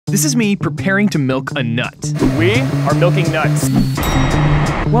This is me preparing to milk a nut. We are milking nuts.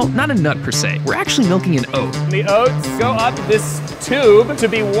 Well, not a nut per se. We're actually milking an oat. The oats go up this tube to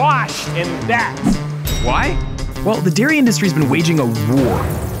be washed in that. Why? Well, the dairy industry's been waging a war.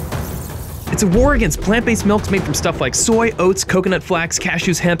 It's a war against plant-based milks made from stuff like soy, oats, coconut flax,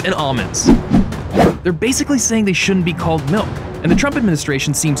 cashews, hemp, and almonds. They're basically saying they shouldn't be called milk, and the Trump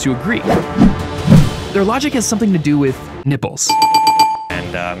administration seems to agree. Their logic has something to do with nipples.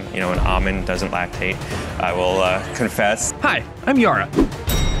 And, an almond doesn't lactate. I will confess. Hi, I'm Yara.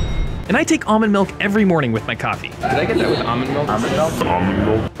 And I take almond milk every morning with my coffee. Did I get that with almond milk? Almond milk? Almond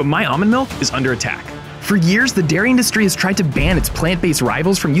milk. But my almond milk is under attack. For years, the dairy industry has tried to ban its plant-based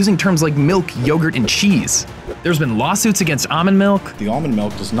rivals from using terms like milk, yogurt, and cheese. There's been lawsuits against almond milk. The almond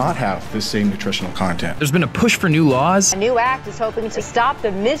milk does not have the same nutritional content. There's been a push for new laws. A new act is hoping to stop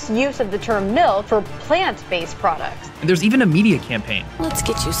the misuse of the term milk for plant-based products. And there's even a media campaign. Let's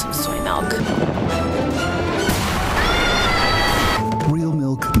get you some soy milk. Real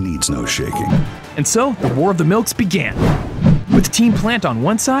milk needs no shaking. And so, the War of the Milks began, with Team Plant on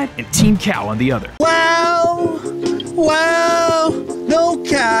one side and Team Cow on the other. Wow, no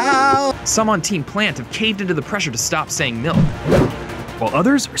cow. Some on Team Plant have caved into the pressure to stop saying milk, while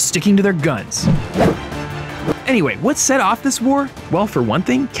others are sticking to their guns. Anyway, what set off this war? Well, for one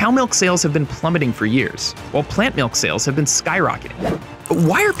thing, cow milk sales have been plummeting for years, while plant milk sales have been skyrocketing. But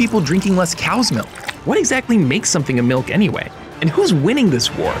why are people drinking less cow's milk? What exactly makes something a milk anyway? And who's winning this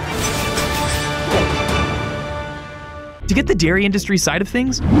war? To get the dairy industry side of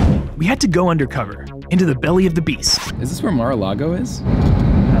things, we had to go undercover, into the belly of the beast. Is this where Mar-a-Lago is?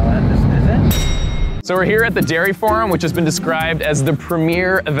 No, this isn't. So we're here at the Dairy Forum, which has been described as the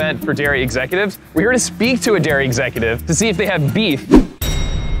premier event for dairy executives. We're here to speak to a dairy executive to see if they have beef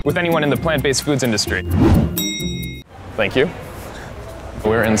with anyone in the plant-based foods industry. Thank you.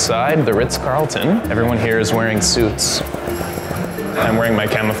 We're inside the Ritz-Carlton. Everyone here is wearing suits. I'm wearing my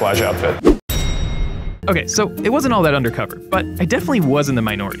camouflage outfit. Okay, so it wasn't all that undercover, but I definitely was in the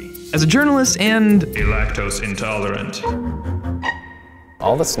minority. As a journalist and a lactose intolerant.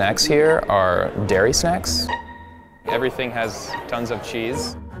 All the snacks here are dairy snacks. Everything has tons of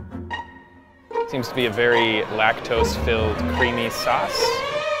cheese. Seems to be a very lactose-filled, creamy sauce.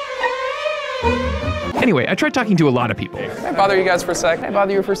 Anyway, I tried talking to a lot of people. Can I bother you guys for a sec? Can I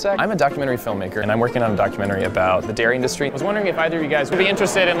bother you for a sec? I'm a documentary filmmaker, and I'm working on a documentary about the dairy industry. I was wondering if either of you guys would be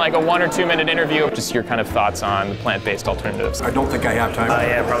interested in like a 1 or 2 minute interview, just your kind of thoughts on plant-based alternatives. I don't think I have time.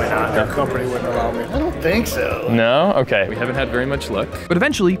 Yeah, probably not. Their company wouldn't allow me. I don't think so. No? Okay. We haven't had very much luck. But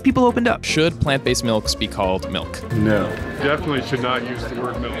eventually, people opened up. Should plant-based milks be called milk? No. Definitely should not use the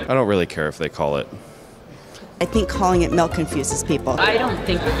word milk. I don't really care if they call it. I think calling it milk confuses people. I don't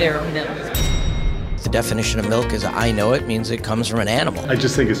think they're milk. The definition of milk is I know it means it comes from an animal. I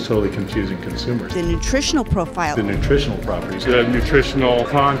just think it's totally confusing consumers. The nutritional profile The nutritional properties, the nutritional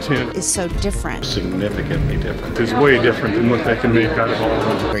content is so different. significantly different. It's way different than what they can make out of all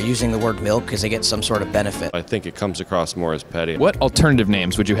of them. They're using the word milk because they get some sort of benefit. I think it comes across more as petty. What alternative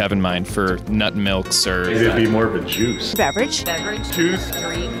names would you have in mind for nut milks or... It'd be more of a juice. Beverage. Juice,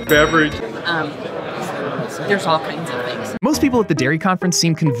 Drink. beverage. There's all kinds of things. Most people at the dairy conference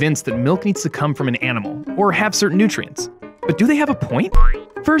seem convinced that milk needs to come from an animal or have certain nutrients. But do they have a point?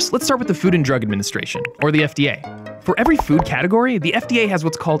 First, let's start with the Food and Drug Administration, or the FDA. For every food category, the FDA has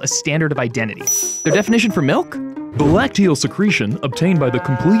what's called a standard of identity. Their definition for milk? The lacteal secretion obtained by the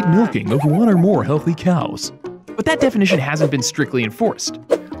complete milking of 1 or more healthy cows. But that definition hasn't been strictly enforced.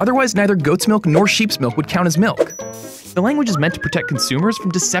 Otherwise, neither goat's milk nor sheep's milk would count as milk. The language is meant to protect consumers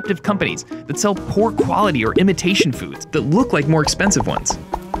from deceptive companies that sell poor quality or imitation foods that look like more expensive ones.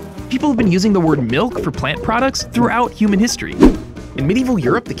 People have been using the word milk for plant products throughout human history. In medieval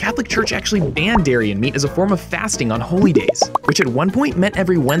Europe, the Catholic Church actually banned dairy and meat as a form of fasting on holy days, which at one point meant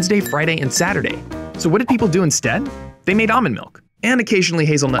every Wednesday, Friday, and Saturday. So what did people do instead? They made almond milk, and occasionally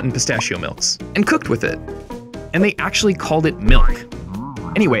hazelnut and pistachio milks, and cooked with it. And they actually called it milk.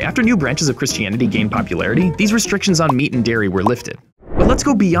 Anyway, after new branches of Christianity gained popularity, these restrictions on meat and dairy were lifted. But let's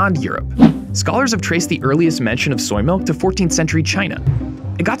go beyond Europe. Scholars have traced the earliest mention of soy milk to 14th century China.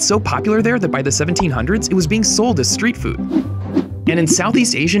 It got so popular there that by the 1700s, it was being sold as street food. And in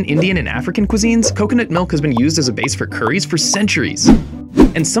Southeast Asian, Indian, and African cuisines, coconut milk has been used as a base for curries for centuries.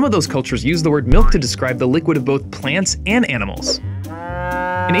 And some of those cultures use the word milk to describe the liquid of both plants and animals.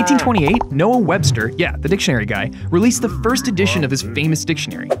 In 1828, Noah Webster, yeah, the dictionary guy, released the first edition of his famous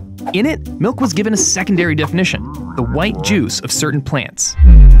dictionary. In it, milk was given a secondary definition, the white juice of certain plants.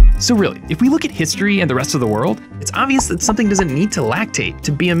 So really, if we look at history and the rest of the world, it's obvious that something doesn't need to lactate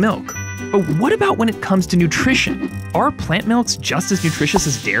to be a milk. But what about when it comes to nutrition? Are plant milks just as nutritious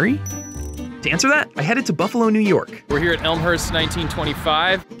as dairy? To answer that, I headed to Buffalo, New York. We're here at Elmhurst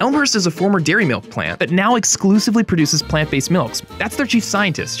 1925. Elmhurst is a former dairy milk plant that now exclusively produces plant-based milks. That's their chief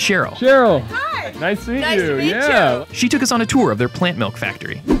scientist, Cheryl. Cheryl. Hi. Nice to meet Nice you. to meet Yeah. She took us on a tour of their plant milk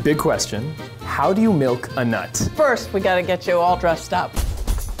factory. Big question. How do you milk a nut? First, we got to get you all dressed up.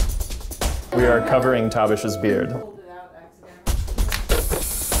 We are covering Tabish's beard.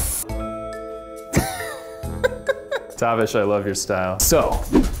 Tabish, I love your style. So,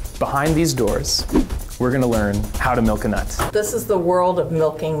 behind these doors, we're gonna learn how to milk a nut. This is the world of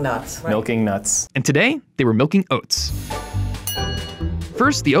milking nuts. Milking nuts. And today, they were milking oats.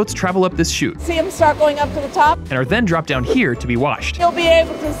 First, the oats travel up this chute See them start going up to the top? and are then dropped down here to be washed. You'll be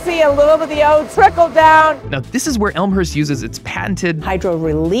able to see a little bit of the oats trickle down. Now, this is where Elmhurst uses its patented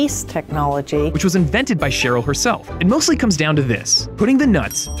Hydro-release technology. which was invented by Cheryl herself. It mostly comes down to this: putting the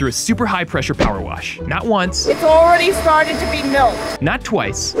nuts through a super high pressure power wash. Not once, It's already started to be milked. not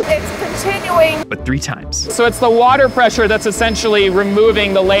twice, It's continuing. but 3 times. So it's the water pressure that's essentially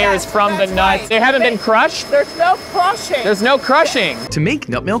removing the layers Yes, from the that's nuts. right. They haven't been crushed? There's no crushing. There's no crushing. To make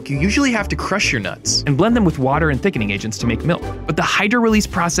nut milk, you usually have to crush your nuts and blend them with water and thickening agents to make milk. But the hydro-release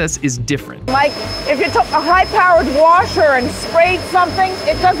process is different. Like if you took a high-powered washer and sprayed something,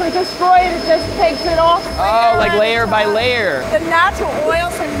 it doesn't destroy it, it just takes it off. Oh, like layer by layer. The natural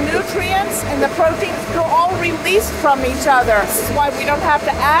oils and nutrients and the proteins are all released from each other. This is why we don't have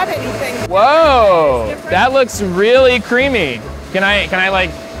to add anything. Whoa, that looks really creamy. Can I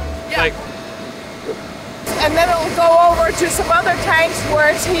like, And then it'll go over to some other tanks where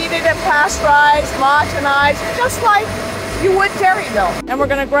it's heated and pasteurized, homogenized, just like you would dairy milk. And we're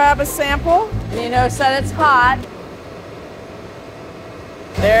gonna grab a sample. You notice that it's hot.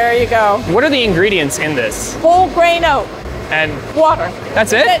 There you go. what are the ingredients in this? Whole grain oat, And water.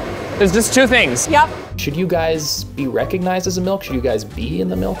 that's it? There's just 2 things. Yep. Should you guys be recognized as a milk? Should you guys be in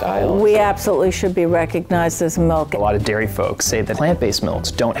the milk aisle? We absolutely should be recognized as milk. A lot of dairy folks say that plant-based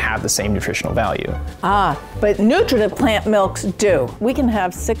milks don't have the same nutritional value. But nutritive plant milks do. We can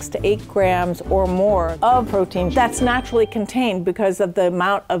have 6 to 8 grams or more of protein that's naturally contained because of the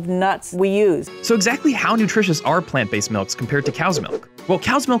amount of nuts we use. So exactly how nutritious are plant-based milks compared to cow's milk? Well,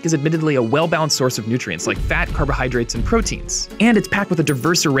 cow's milk is admittedly a well-balanced source of nutrients like fat, carbohydrates, and proteins. And it's packed with a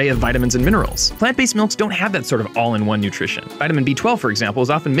diverse array of vitamins and minerals. Plant-based milks don't have that sort of all-in-one nutrition. Vitamin B12, for example, is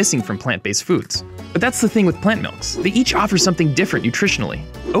often missing from plant-based foods. But that's the thing with plant milks. They each offer something different nutritionally.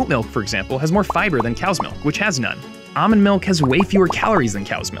 Oat milk, for example, has more fiber than cow's milk, which has none. Almond milk has way fewer calories than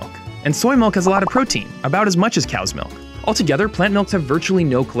cow's milk. And soy milk has a lot of protein, about as much as cow's milk. Altogether, plant milks have virtually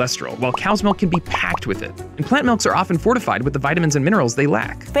no cholesterol, while cow's milk can be packed with it. And plant milks are often fortified with the vitamins and minerals they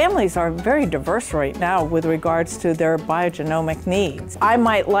lack. Families are very diverse right now with regards to their biogenomic needs. I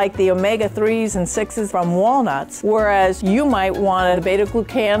might like the omega-3s and 6s from walnuts, whereas you might want the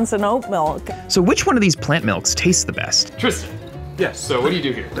beta-glucans and oat milk. So which one of these plant milks tastes the best? Tristan. Yes. So what do you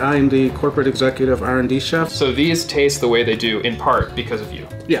do here? I'm the corporate executive R&D chef. So these taste the way they do in part because of you.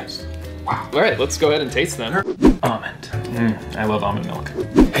 Yes. Wow. All right, let's go ahead and taste them. Almond. I love almond milk.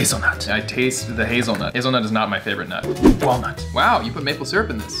 Hazelnut. I taste the hazelnut. Hazelnut is not my favorite nut. Walnut. Wow, you put maple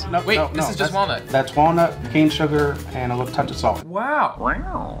syrup in this. No, Wait, no, this is just walnut. That's walnut, cane sugar, and a little touch of salt. Wow.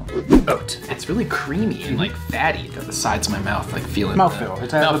 Wow. Oat. It's really creamy and like fatty. Got the sides of my mouth like feeling. Mouthfeel.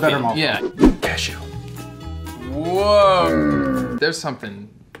 It has a better mouthfeel. Yeah. Cashew. Whoa. There's something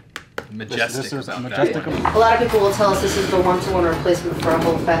majestic This is about majestic. that. A lot of people will tell us this is the one-to-one replacement for a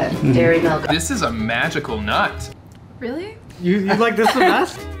whole fat dairy milk. This is a magical nut. Really? You like this the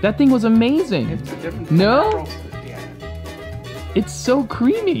best? That thing was amazing. No? It's so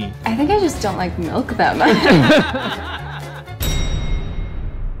creamy. I think I just don't like milk that much.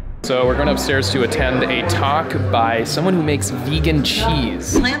 So we're going upstairs to attend a talk by someone who makes vegan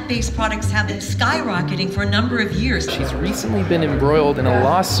cheese. Plant-based products have been skyrocketing for a number of years. She's recently been embroiled in a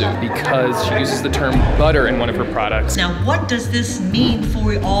lawsuit because she uses the term butter in one of her products. Now, what does this mean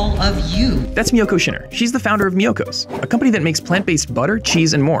for all of you? That's Miyoko Schinner. She's the founder of Miyoko's, a company that makes plant-based butter,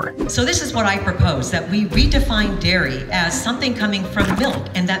 cheese, and more. So this is what I propose, that we redefine dairy as something coming from milk,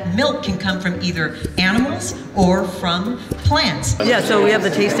 and that milk can come from either animals or from plants. Yeah, so we have the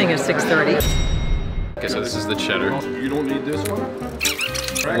tasting at 6:30. Okay, so this is the cheddar. You don't need this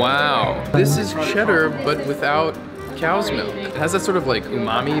one? Wow. This is cheddar, but without cow's milk. It has that sort of like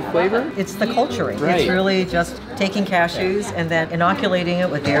umami flavor. It's the culturing. Right. It's really just taking cashews and then inoculating it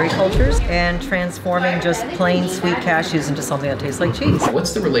with dairy cultures and transforming just plain sweet cashews into something that tastes like cheese.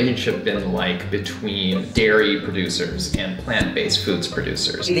 What's the relationship been like between dairy producers and plant-based foods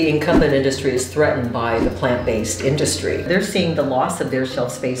producers? The incumbent industry is threatened by the plant-based industry. They're seeing the loss of their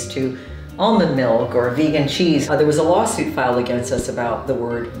shelf space to almond milk or vegan cheese. There was a lawsuit filed against us about the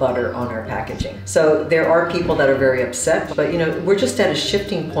word butter on our packaging. So there are people that are very upset, but we're just at a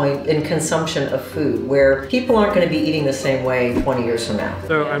shifting point in consumption of food where people aren't going to be eating the same way 20 years from now.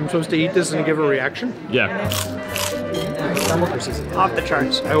 So I'm supposed to eat this and give a reaction? Yeah. This is off the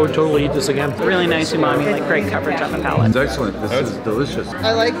charts. I would totally eat this again. Really nice umami, like great coverage on the palate. It's excellent. This is delicious.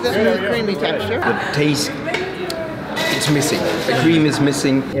 I like the creamy texture. The taste, it's missing. The cream is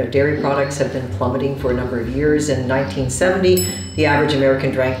missing. Dairy products have been plummeting for a number of years. In 1970, the average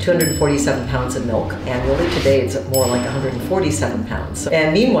American drank 247 pounds of milk annually. Today, it's more like 147 pounds.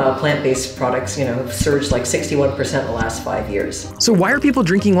 And meanwhile, plant-based products, have surged like 61% in the last 5 years. So why are people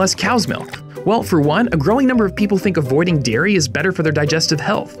drinking less cow's milk? Well, for one, a growing number of people think avoiding dairy is better for their digestive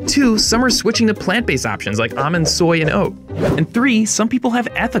health. 2, some are switching to plant-based options like almond, soy, and oat. And 3, some people have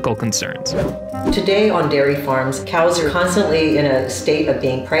ethical concerns. Today on dairy farms, cows are constantly in a state of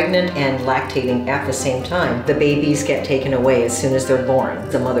being pregnant and lactating at the same time. The babies get taken away as soon as they're born.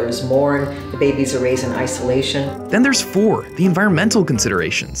 The mothers mourn, the babies are raised in isolation. Then there's 4, the environmental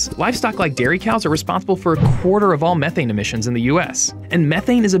considerations. Livestock like dairy cows are responsible for 1/4 of all methane emissions in the US. And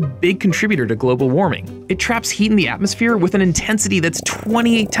methane is a big contributor to global warming. It traps heat in the atmosphere with an intensity that's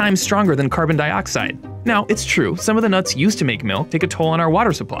 28 times stronger than carbon dioxide. Now, it's true, some of the nuts used to make milk take a toll on our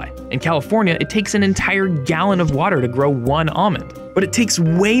water supply. In California, it takes an entire gallon of water to grow 1 almond. But it takes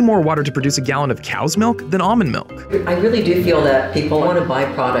way more water to produce a gallon of cow's milk than almond milk. I really do feel that people want to buy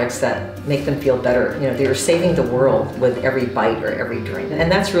products that make them feel better. They're saving the world with every bite or every drink. And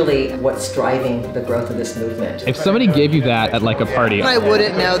that's really what's driving the growth of this movement. If somebody gave you that at like a party, I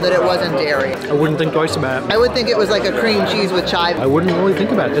wouldn't know that it wasn't dairy. I wouldn't think twice about it. I would think it was like a cream cheese with chive. I wouldn't really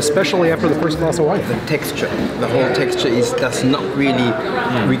think about it, especially after the first glass of wine. The texture, the whole texture does not really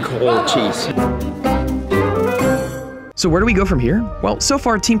recall cheese. So where do we go from here? Well, so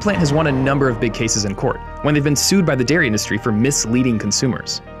far Team Plant has won a number of big cases in court, when they've been sued by the dairy industry for misleading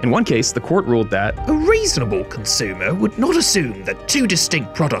consumers. In one case, the court ruled that a reasonable consumer would not assume that 2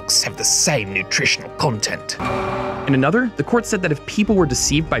 distinct products have the same nutritional content. In another, the court said that if people were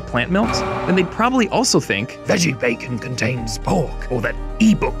deceived by plant milks, then they'd probably also think veggie bacon contains pork, or that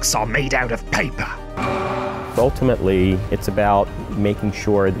e-books are made out of paper. Ultimately, it's about making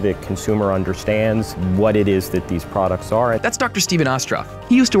sure the consumer understands what it is that these products are. That's Dr. Stephen Ostroff.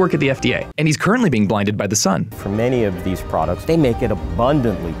 He used to work at the FDA, and he's currently being blinded by the sun. For many of these products, they make it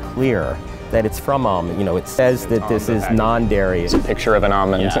abundantly clear that it's from almond. It says that this is non-dairy. It's a picture of an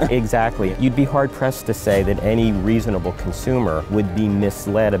almond. Yeah, exactly. You'd be hard-pressed to say that any reasonable consumer would be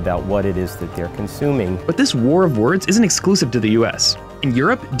misled about what it is that they're consuming. But this war of words isn't exclusive to the US. In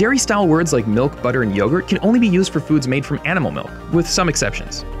Europe, dairy-style words like milk, butter, and yogurt can only be used for foods made from animal milk, with some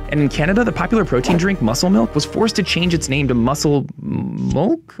exceptions. And in Canada, the popular protein drink Muscle Milk was forced to change its name to Muscle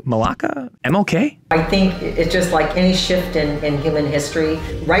Milk? Malaka? MLK? I think it's just like any shift in human history,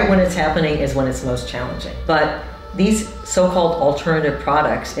 right when it's happening is when it's most challenging. But these so-called alternative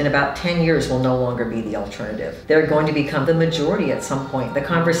products in about 10 years will no longer be the alternative. They're going to become the majority at some point. The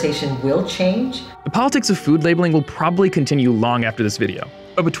conversation will change. The politics of food labeling will probably continue long after this video.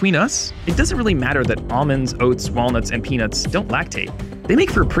 But between us, it doesn't really matter that almonds, oats, walnuts, and peanuts don't lactate. They make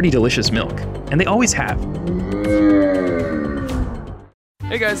for a pretty delicious milk, and they always have.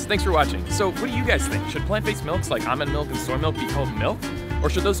 Hey guys, thanks for watching. So what do you guys think? Should plant-based milks like almond milk and soy milk be called milk? Or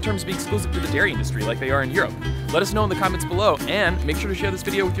should those terms be exclusive to the dairy industry like they are in Europe? Let us know in the comments below, and make sure to share this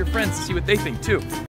video with your friends to see what they think too.